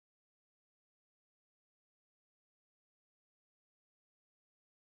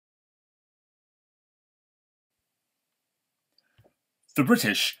The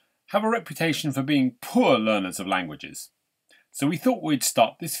British have a reputation for being poor learners of languages, so we thought we'd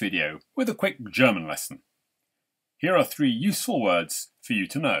start this video with a quick German lesson. Here are 3 useful words for you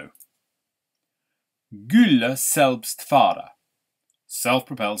to know. Gülle Selbstfahrer,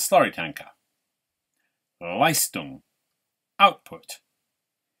 self-propelled slurry tanker. Leistung, output.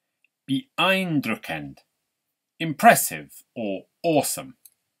 Beeindruckend, impressive or awesome.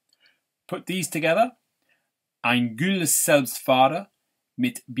 Put these together. Ein Gülle Selbstfahrer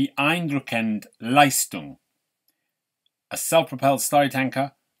mit beeindruckend Leistung. A self-propelled slurry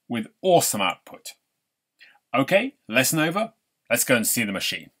tanker with awesome output. Okay, lesson over. Let's go and see the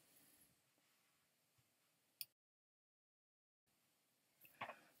machine.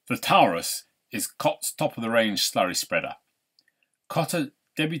 The Taurus is Kotte's top-of-the-range slurry spreader. Kotte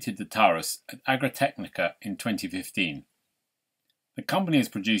debuted the Taurus at Agritechnica in 2015. The company has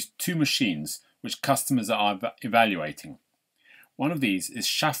produced 2 machines which customers are evaluating. One of these is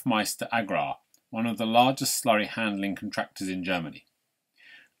Schaffmeister Agrar, one of the largest slurry handling contractors in Germany.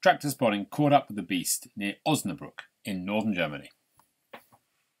 Tractor spotting caught up with the beast near Osnabruck in northern Germany.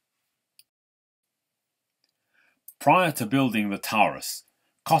 Prior to building the Taurus,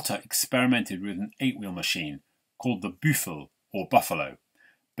 Kotte experimented with an 8-wheel machine called the Buffalo,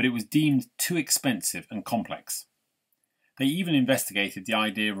 but it was deemed too expensive and complex. They even investigated the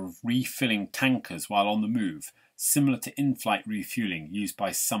idea of refilling tankers while on the move, similar to in-flight refueling used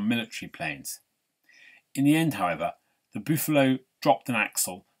by some military planes. In the end, however, the Buffalo dropped an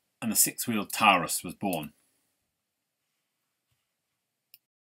axle and the 6-wheeled Taurus was born.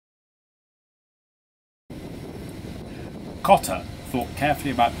 Kotte thought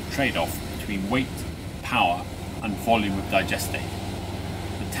carefully about the trade-off between weight, power and volume of digestate.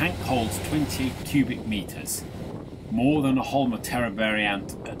 The tank holds 28 cubic meters, more than a Holmer Terra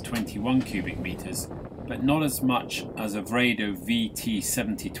variant at 21 cubic meters, but not as much as a Vredo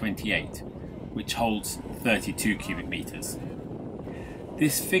VT7028, which holds 32 cubic meters.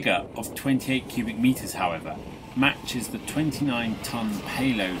 This figure of 28 cubic meters, however, matches the 29-ton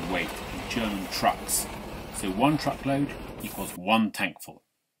payload weight of German trucks, so 1 truckload equals 1 tankful.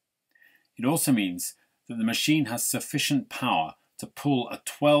 It also means that the machine has sufficient power to pull a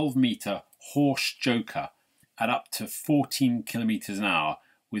 12-meter horse joker at up to 14 kilometers an hour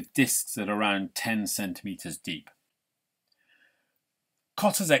with discs at around 10 centimeters deep.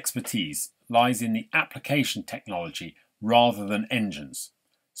 Kotte's expertise lies in the application technology rather than engines,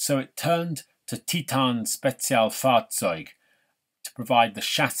 so it turned to Titan Spezialfahrzeug to provide the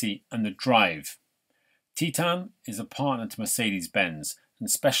chassis and the drive. Titan is a partner to Mercedes-Benz and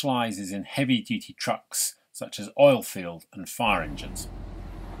specialises in heavy-duty trucks such as oil field and fire engines.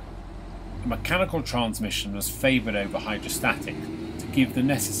 A mechanical transmission was favoured over hydrostatic to give the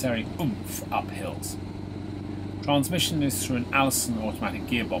necessary oomph up hills. Transmission is through an Allison automatic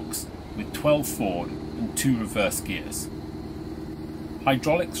gearbox with 12 forward and 2 reverse gears.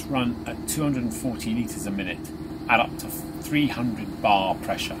 Hydraulics run at 240 litres a minute at up to 300 bar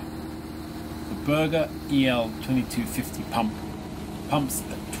pressure. The Berger EL2250 pump pumps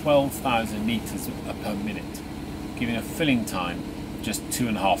at 12,000 litres per minute, giving a filling time of just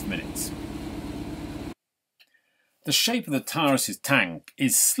 2.5 minutes. The shape of the Taurus's tank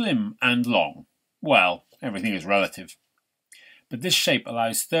is slim and long. Well, everything is relative. But this shape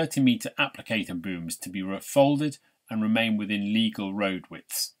allows 30-metre applicator booms to be folded and remain within legal road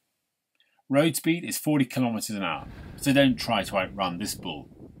widths. Road speed is 40 km an hour, so don't try to outrun this bull.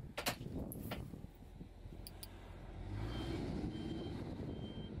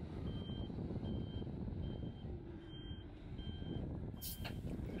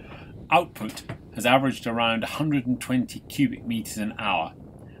 Output has averaged around 120 cubic meters an hour,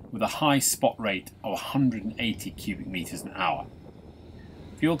 with a high spot rate of 180 cubic meters an hour.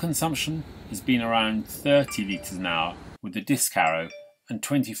 Fuel consumption has been around 30 litres an hour with the disc harrow and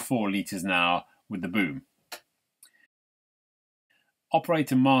 24 litres an hour with the boom.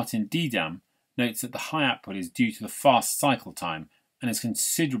 Operator Martin Didam notes that the high output is due to the fast cycle time and is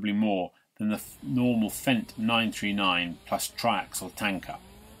considerably more than the normal Fendt 939 plus triaxle tanker.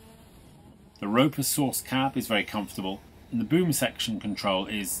 The roper source cab is very comfortable, and the boom section control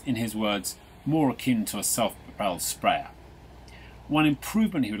is, in his words, more akin to a self-propelled sprayer. One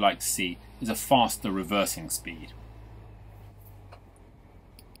improvement he would like to see is a faster reversing speed.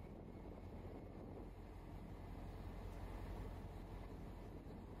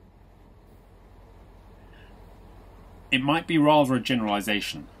 It might be rather a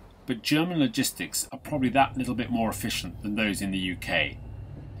generalisation, but German logistics are probably that little bit more efficient than those in the UK.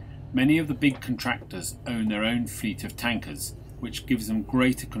 Many of the big contractors own their own fleet of tankers, which gives them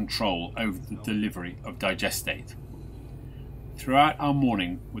greater control over the delivery of digestate. Throughout our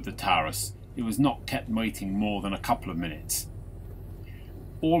morning with the Taurus, it was not kept waiting more than a couple of minutes.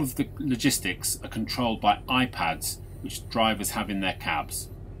 All of the logistics are controlled by iPads which drivers have in their cabs.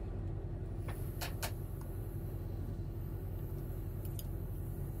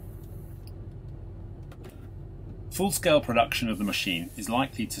 Full-scale production of the machine is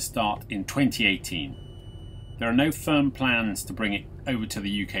likely to start in 2018. There are no firm plans to bring it over to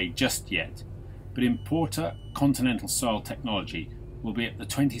the UK just yet, but importer Continental Soil Technology will be at the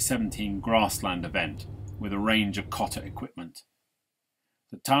 2017 Grassland event with a range of Kotte equipment.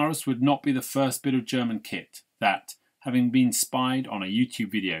 The Taurus would not be the first bit of German kit that, having been spied on a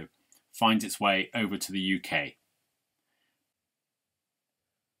YouTube video, finds its way over to the UK.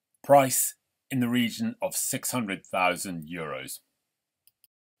 Price in the region of €600,000.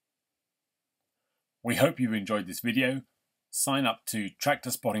 We hope you've enjoyed this video. Sign up to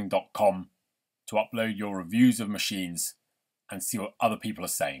tractorspotting.com to upload your reviews of machines and see what other people are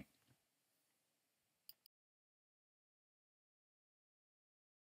saying.